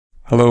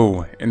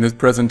Hello, in this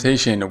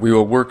presentation we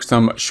will work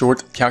some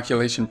short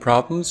calculation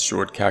problems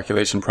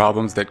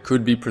that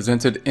could be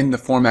presented in the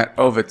format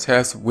of a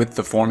test with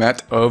the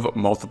format of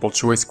multiple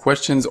choice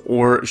questions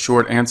or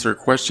short answer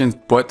questions,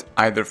 but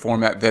either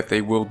format that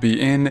they will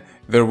be in,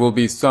 there will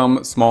be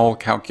some small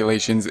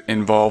calculations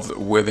involved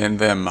within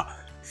them.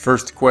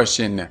 First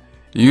question,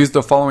 use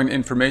the following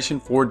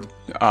information for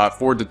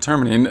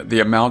determining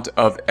the amount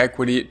of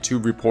equity to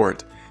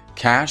report.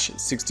 Cash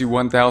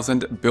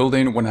 $61,000,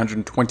 building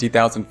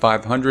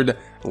 $120,500,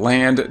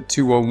 land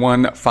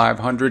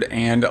 $201,500,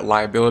 and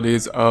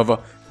liabilities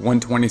of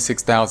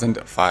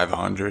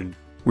 $126,500.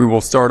 We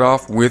will start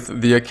off with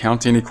the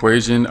accounting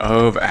equation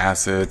of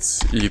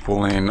assets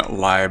equaling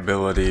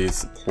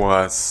liabilities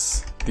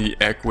plus the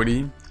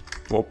equity.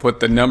 We'll put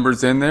the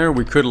numbers in there.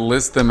 We could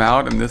list them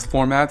out in this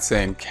format,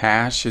 saying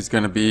cash is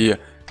going to be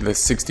the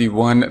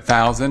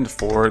 $61,000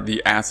 for the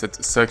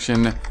assets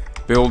section.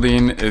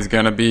 Building is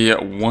going to be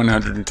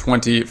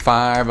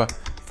 $125,000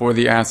 for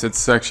the assets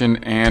section,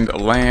 and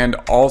land,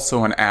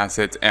 also an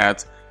asset,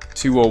 at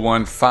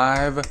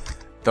 $201,500.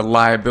 The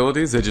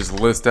liabilities, they just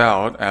list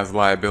out as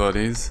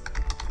liabilities,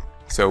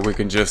 so we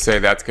can just say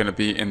that's going to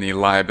be in the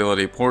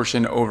liability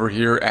portion over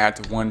here at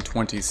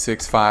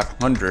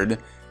 $126,500.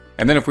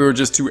 And then if we were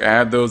just to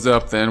add those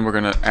up, then we're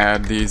going to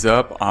add these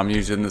up. I'm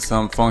using the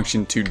sum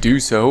function to do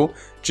so.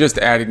 Just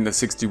adding the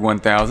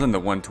 $61,000,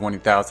 the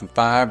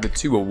 $120,500, the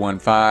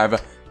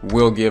 $201,500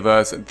 will give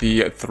us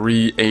the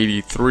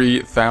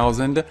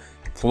 $383,000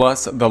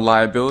 plus the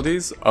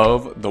liabilities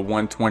of the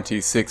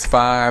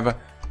 $126,500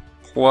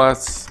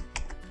 plus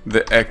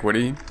the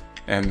equity,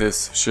 and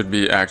this should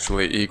be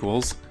actually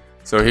equals.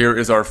 So here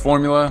is our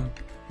formula,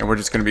 and we're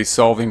just going to be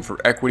solving for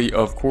equity,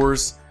 of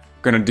course.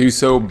 Going to do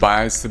so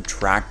by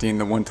subtracting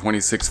the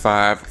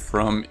 $126,500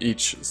 from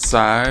each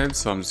side.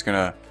 So I'm just going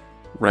to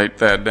write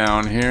that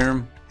down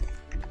here.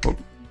 Oh,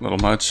 little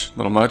much.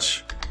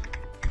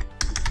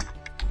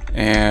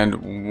 And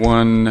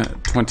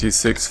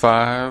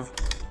 $126,500.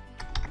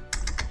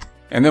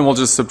 And then we'll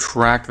just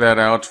subtract that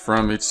out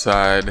from each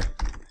side.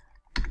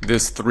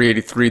 This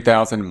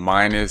 $383,000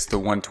 minus the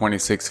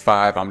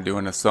 $126,500. I'm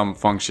doing a sum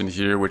function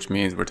here, which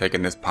means we're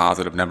taking this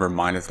positive number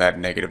minus that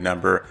negative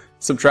number.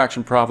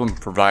 Subtraction problem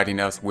providing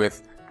us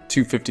with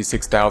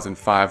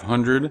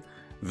 $256,500.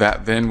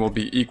 That then will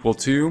be equal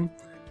to,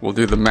 we'll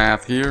do the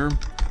math here.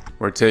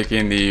 We're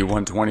taking the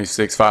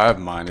 $126,500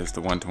 minus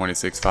the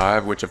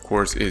 $126,500, which of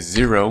course is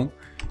 0,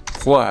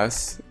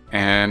 plus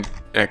and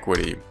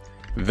equity.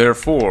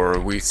 Therefore,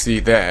 we see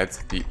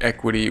that the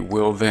equity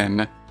will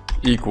then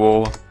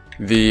equal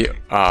the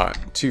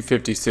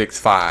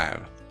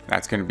 $256,500.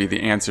 That's going to be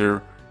the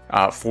answer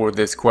for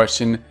this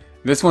question.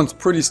 This one's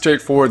pretty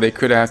straightforward.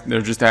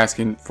 They're just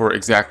asking for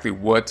exactly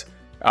what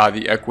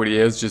the equity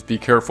is. Just be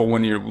careful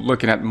when you're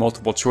looking at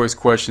multiple choice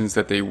questions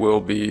that they will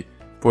be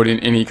putting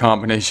any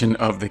combination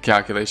of the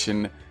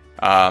calculation,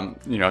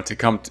 to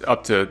come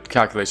up to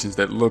calculations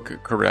that look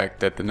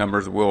correct, that the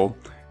numbers will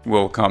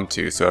come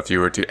to. So if you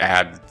were to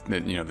add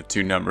the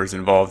two numbers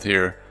involved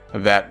here,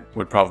 that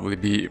would probably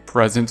be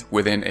present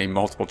within a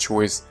multiple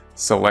choice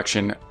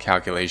selection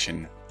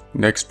calculation.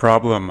 Next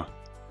problem.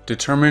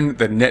 Determine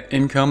the net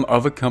income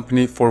of a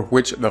company for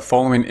which the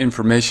following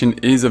information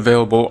is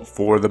available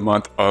for the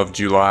month of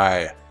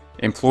July.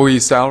 Employee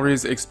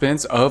salaries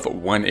expense of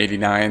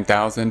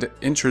 $189,000,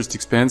 interest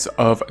expense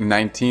of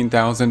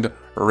 $19,000,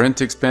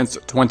 rent expense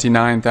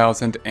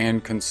 $29,000,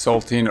 and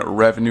consulting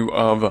revenue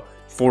of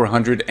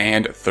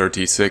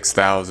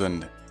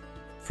 $436,000.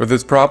 For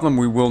this problem,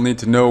 we will need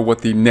to know what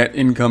the net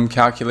income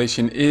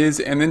calculation is,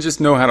 and then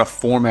just know how to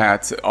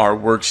format our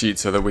worksheet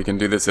so that we can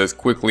do this as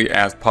quickly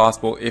as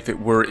possible. If it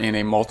were in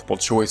a multiple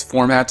choice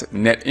format,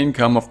 net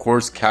income, of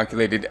course,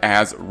 calculated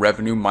as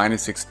revenue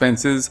minus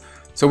expenses.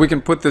 So we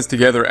can put this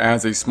together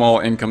as a small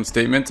income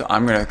statement.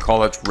 I'm going to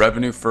call it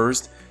revenue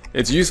first.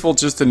 It's useful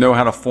just to know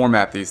how to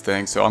format these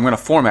things, so I'm going to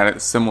format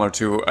it similar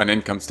to an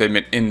income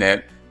statement in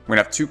that we're going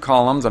to have two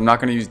columns. I'm not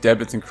going to use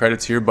debits and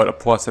credits here, but a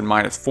plus and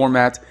minus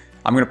format.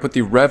 I'm going to put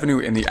the revenue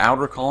in the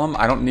outer column.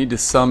 I don't need to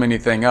sum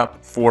anything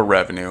up for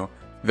revenue.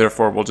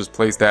 Therefore, we'll just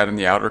place that in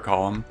the outer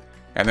column.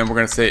 And then we're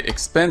going to say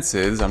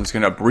expenses. I'm just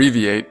going to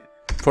abbreviate,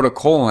 put a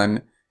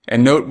colon,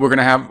 and note we're going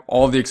to have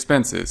all the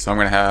expenses. So I'm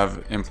going to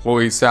have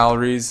employee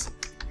salaries,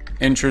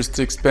 interest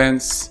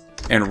expense,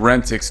 and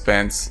rent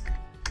expense,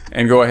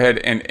 and go ahead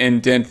and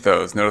indent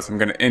those. Notice I'm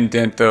going to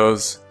indent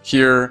those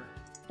here.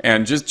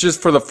 And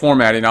just for the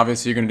formatting,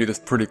 obviously you're going to do this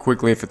pretty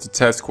quickly if it's a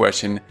test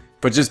question.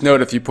 But just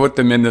note, if you put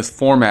them in this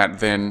format,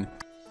 then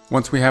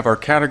once we have our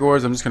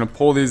categories, I'm just going to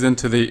pull these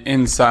into the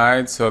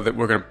inside so that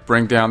we're going to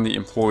bring down the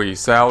employee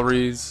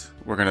salaries.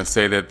 We're going to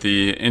say that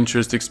the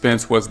interest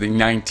expense was the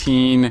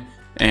 $19,000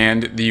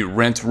 and the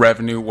rent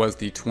revenue was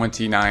the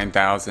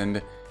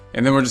 $29,000.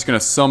 And then we're just going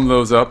to sum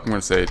those up. I'm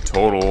going to say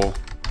total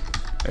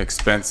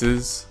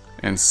expenses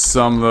and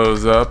sum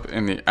those up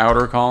in the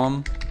outer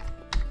column.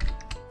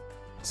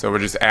 So we're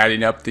just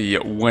adding up the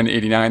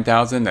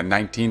 $189,000, the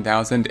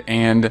 $19,000,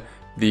 and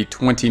the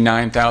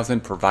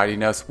 $29,000,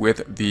 providing us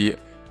with the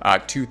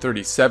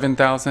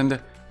 $237,000.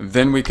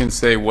 Then we can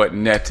say what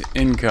net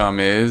income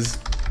is,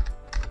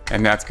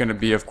 and that's going to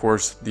be, of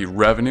course, the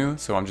revenue.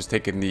 So I'm just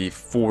taking the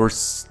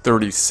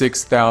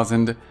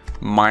 436,000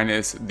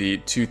 minus the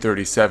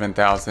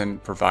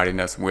 237,000, providing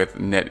us with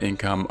net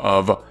income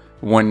of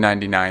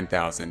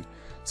 199,000.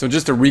 So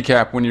just to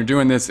recap, when you're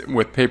doing this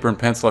with paper and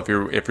pencil, if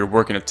you're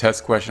working a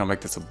test question, I'll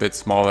make this a bit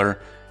smaller.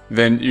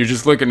 Then you're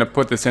just looking to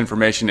put this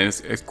information in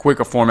as quick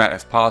a format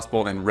as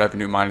possible, and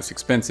revenue minus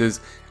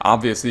expenses.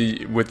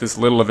 Obviously, with this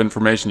little of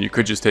information, you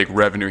could just take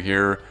revenue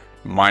here,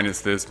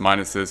 minus this,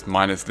 minus this,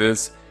 minus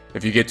this.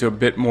 If you get to a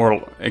bit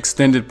more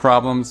extended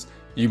problems,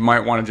 you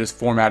might want to just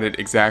format it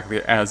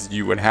exactly as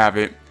you would have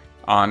it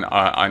on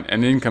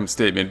an income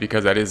statement,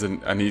 because that is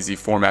an easy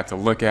format to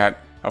look at,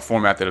 a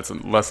format that it's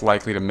less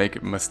likely to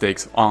make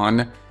mistakes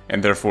on,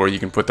 and therefore you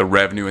can put the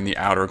revenue in the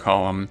outer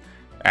column,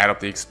 add up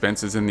the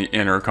expenses in the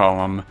inner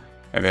column,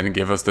 and then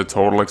give us the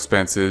total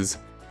expenses,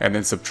 and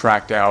then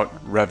subtract out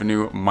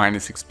revenue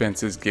minus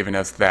expenses, giving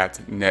us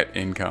that net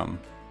income.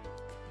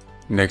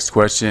 Next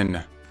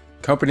question.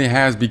 Company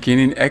has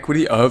beginning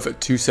equity of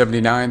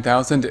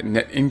 $279,000,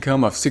 net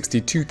income of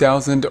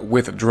 $62,000,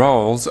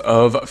 withdrawals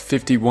of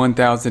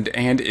 $51,000,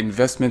 and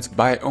investments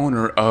by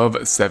owner of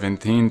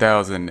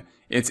 $17,000.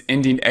 Its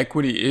ending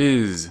equity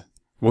is...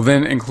 We'll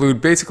then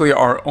include basically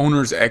our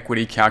owner's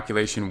equity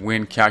calculation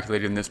when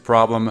calculating this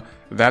problem.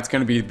 That's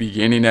going to be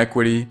beginning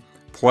equity,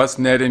 plus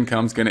net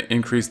income is going to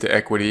increase the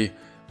equity,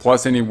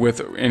 plus any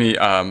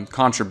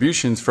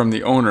contributions from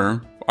the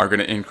owner are going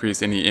to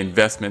increase, any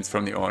investments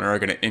from the owner are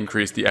going to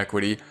increase the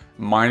equity,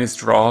 minus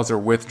draws or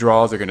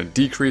withdrawals are going to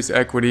decrease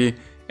equity,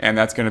 and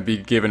that's going to be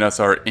giving us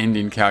our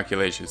ending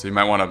calculation. So you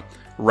might want to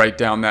write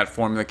down that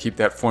formula, keep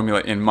that formula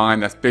in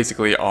mind. That's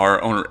basically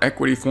our owner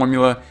equity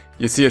formula.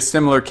 You see a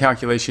similar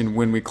calculation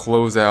when we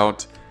close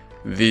out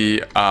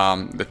the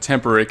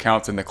temporary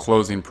accounts in the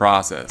closing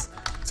process.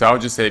 So I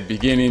would just say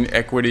beginning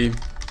equity,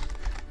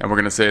 and we're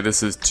going to say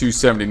this is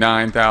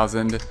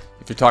 $279,000.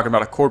 If you're talking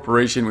about a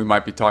corporation, we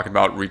might be talking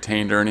about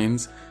retained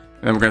earnings.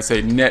 And then we're going to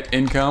say net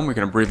income. We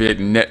can abbreviate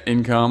net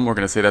income. We're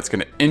going to say that's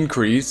going to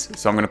increase.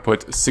 So I'm going to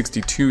put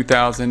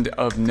 62,000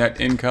 of net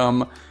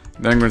income.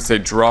 Then I'm going to say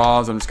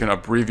draws. I'm just going to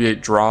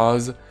abbreviate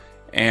draws.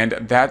 And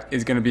that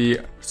is going to be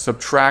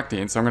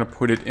subtracting. So I'm going to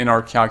put it in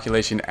our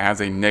calculation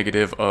as a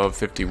negative of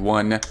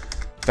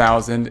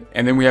 51,000.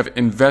 And then we have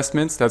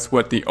investments. That's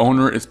what the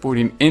owner is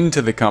putting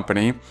into the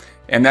company.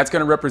 And that's going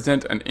to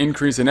represent an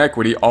increase in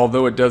equity,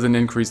 although it doesn't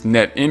increase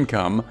net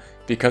income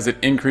because it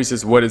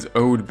increases what is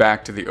owed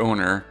back to the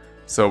owner.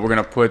 So we're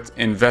going to put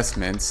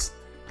investments,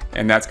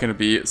 and that's going to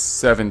be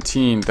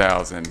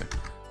 17,000.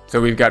 So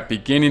we've got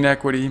beginning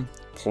equity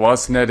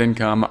plus net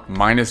income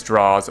minus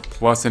draws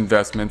plus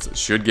investments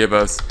should give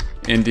us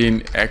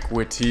ending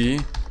equity.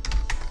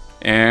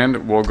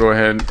 And we'll go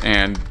ahead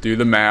and do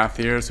the math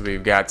here. So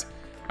we've got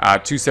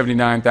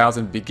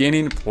 279,000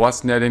 beginning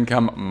plus net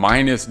income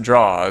minus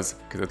draws,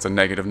 because it's a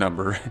negative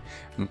number,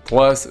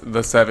 plus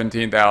the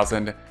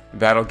 17,000.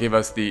 That'll give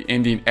us the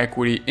ending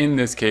equity in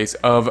this case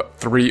of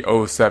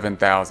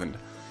 307,000.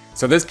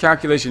 So this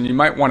calculation, you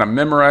might want to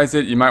memorize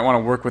it. You might want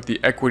to work with the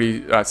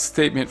equity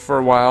statement for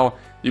a while.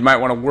 You might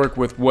want to work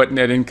with what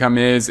net income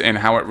is and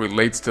how it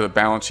relates to the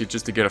balance sheet,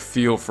 just to get a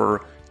feel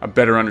for a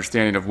better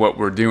understanding of what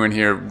we're doing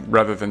here,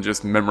 rather than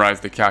just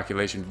memorize the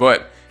calculation.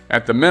 But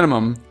at the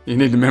minimum, you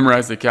need to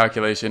memorize the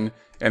calculation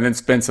and then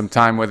spend some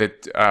time with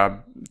it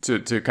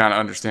to kind of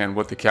understand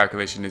what the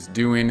calculation is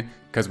doing,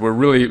 because we're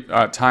really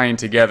tying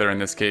together, in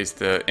this case,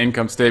 the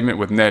income statement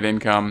with net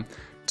income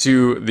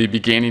to the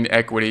beginning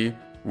equity,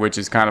 which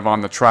is kind of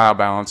on the trial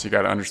balance. You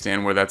got to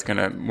understand where that's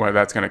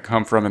gonna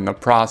come from in the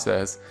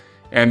process.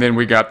 And then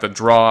we got the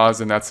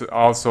draws, and that's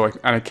also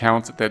an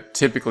account that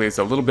typically is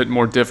a little bit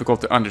more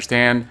difficult to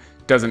understand.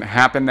 Doesn't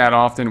happen that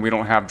often. We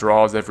don't have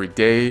draws every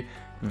day.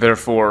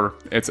 Therefore,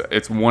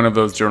 it's one of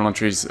those journal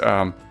entries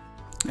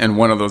and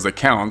one of those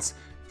accounts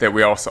that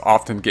we also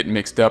often get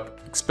mixed up,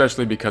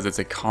 especially because it's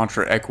a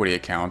contra equity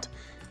account.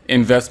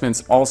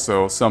 Investments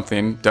also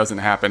something doesn't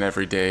happen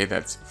every day.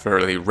 That's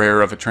fairly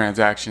rare of a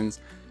transactions.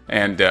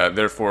 And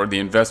therefore, the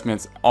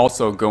investments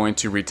also go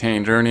into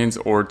retained earnings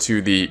or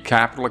to the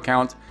capital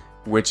account,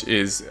 which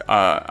is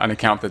an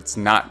account that's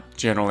not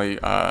generally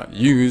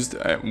used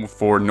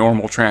for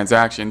normal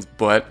transactions,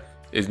 but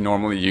is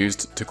normally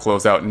used to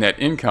close out net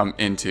income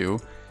into.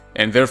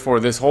 And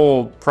therefore, this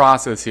whole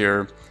process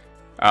here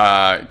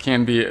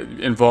can be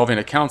involving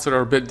accounts that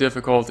are a bit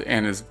difficult,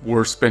 and is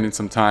worth spending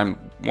some time,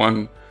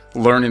 one,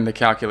 learning the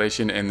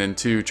calculation, and then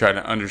two, try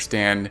to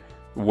understand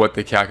what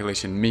the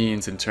calculation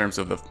means in terms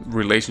of the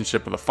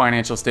relationship of the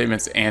financial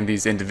statements and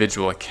these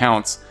individual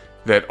accounts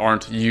that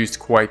aren't used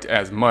quite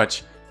as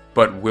much,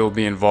 but will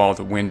be involved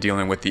when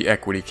dealing with the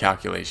equity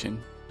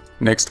calculation.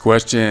 Next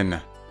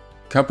question.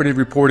 Company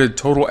reported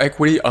total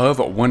equity of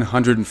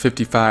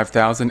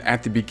 $155,000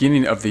 at the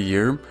beginning of the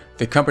year.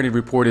 The company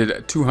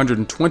reported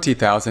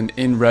 $220,000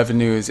 in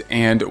revenues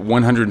and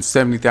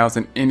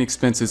 $170,000 in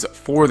expenses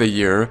for the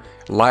year.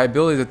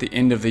 Liabilities at the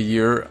end of the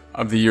year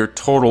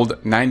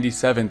totaled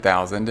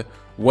 $97,000.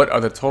 what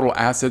are the total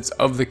assets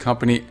of the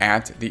company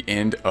at the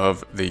end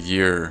of the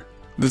year.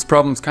 This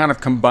problem's kind of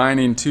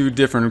combining two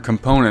different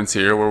components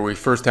here, where we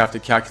first have to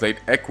calculate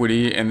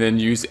equity and then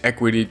use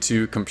equity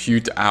to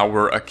compute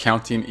our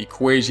accounting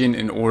equation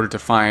in order to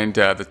find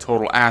the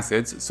total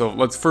assets. So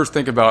let's first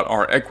think about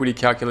our equity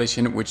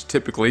calculation, which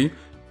typically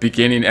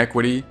beginning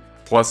equity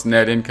plus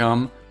net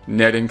income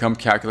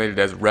calculated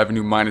as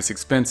revenue minus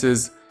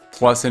expenses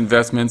plus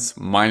investments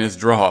minus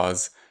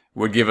draws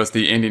would give us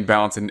the ending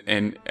balance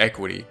in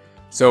equity.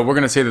 So we're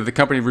going to say that the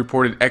company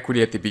reported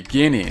equity at the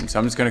beginning. So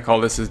I'm just going to call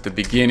this as the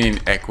beginning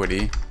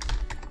equity.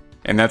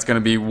 And that's going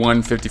to be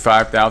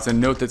 $155,000.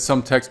 Note that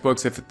some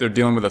textbooks, if they're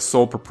dealing with a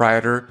sole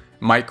proprietor,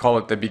 might call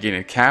it the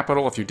beginning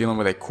capital. If you're dealing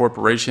with a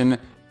corporation,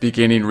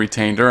 beginning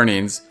retained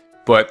earnings.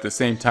 But the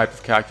same type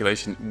of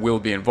calculation will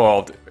be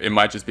involved. It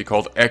might just be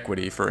called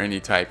equity for any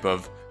type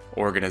of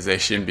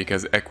organization,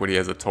 because equity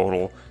as a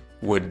total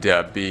would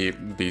be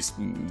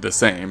the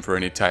same for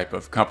any type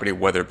of company,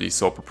 whether it be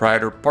sole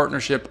proprietor,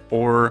 partnership,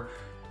 or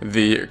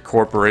the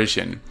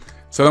corporation.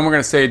 So then we're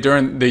going to say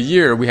during the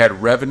year we had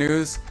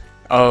revenues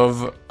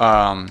of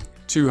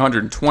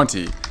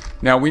 220.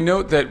 Now we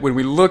note that when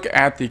we look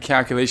at the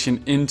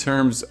calculation in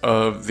terms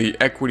of the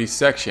equity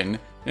section,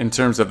 in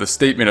terms of the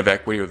statement of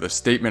equity or the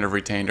statement of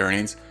retained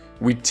earnings,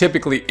 we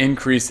typically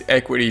increase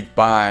equity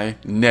by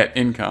net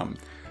income.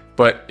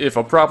 But if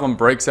a problem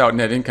breaks out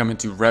net income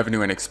into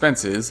revenue and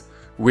expenses,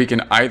 we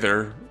can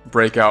either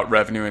break out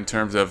revenue in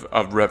terms of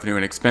revenue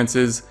and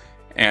expenses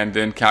and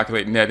then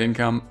calculate net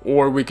income,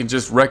 or we can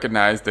just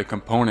recognize the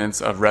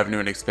components of revenue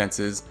and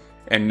expenses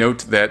and note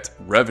that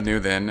revenue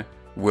then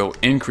will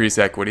increase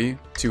equity,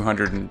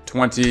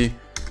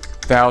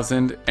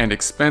 220,000, and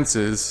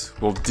expenses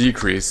will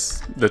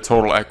decrease the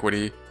total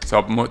equity. So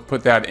I'll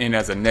put that in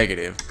as a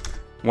negative,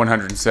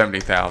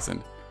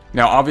 170,000.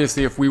 Now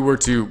obviously if we were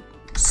to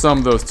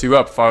sum those two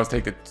up, if I was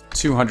to take the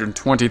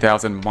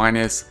 220,000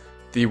 minus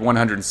the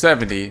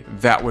 170,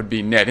 that would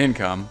be net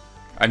income,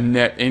 a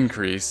net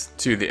increase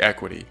to the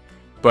equity.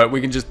 But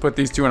we can just put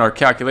these two in our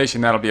calculation.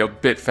 That'll be a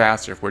bit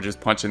faster if we're just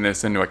punching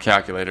this into a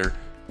calculator.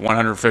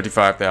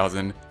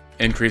 155,000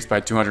 increased by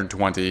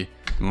 220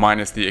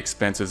 minus the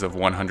expenses of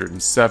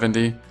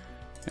 170.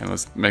 And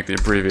let's make the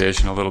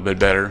abbreviation a little bit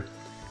better.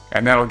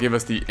 And that'll give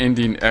us the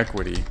ending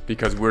equity,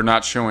 because we're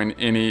not showing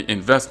any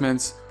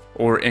investments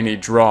or any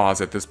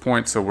draws at this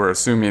point, so we're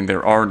assuming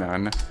there are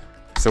none.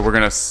 So we're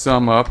going to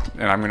sum up,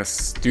 and I'm going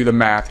to do the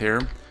math here.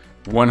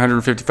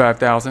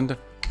 155,000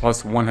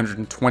 plus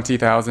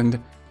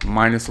 120,000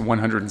 minus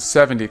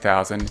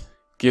 170,000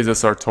 gives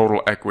us our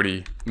total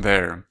equity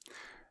there.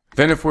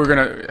 Then if we're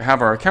going to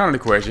have our accounting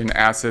equation,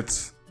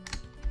 assets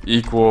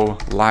equal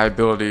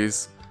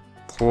liabilities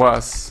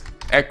plus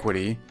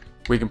equity,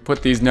 we can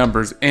put these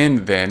numbers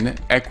in then,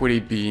 equity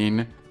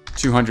being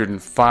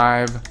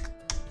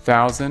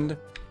 205,000,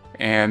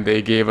 and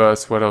they gave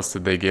us, what else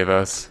did they give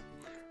us?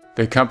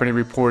 The company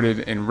reported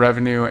in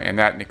revenue, and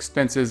that in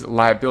expenses.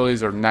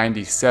 Liabilities are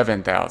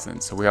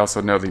 97,000. So we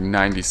also know the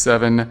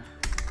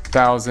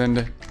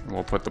 97,000.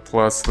 We'll put the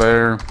plus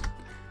there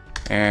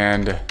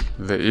and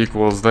the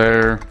equals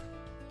there.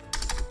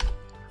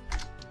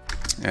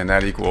 And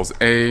that equals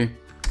A.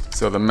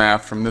 So the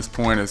math from this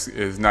point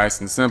is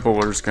nice and simple.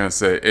 We're just going to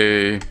say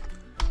A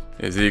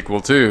is equal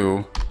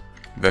to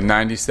the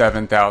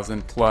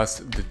 97,000 plus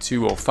the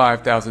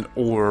 205,000,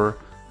 or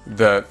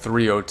the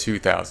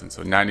 302,000.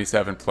 So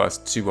 97 plus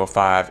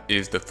 205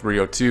 is the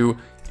 302.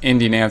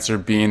 Ending answer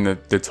being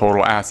the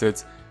total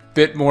assets.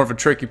 Bit more of a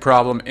tricky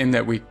problem in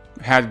that we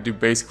had to do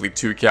basically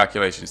two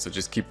calculations. So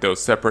just keep those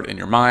separate in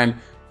your mind.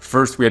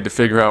 First, we had to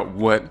figure out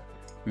what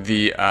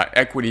the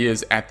equity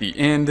is at the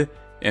end,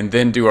 and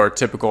then do our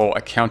typical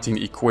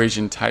accounting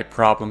equation type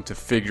problem to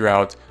figure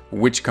out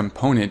which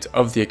component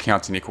of the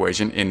accounting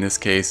equation, in this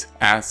case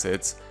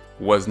assets,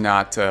 was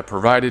not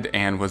provided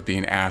and was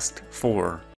being asked for.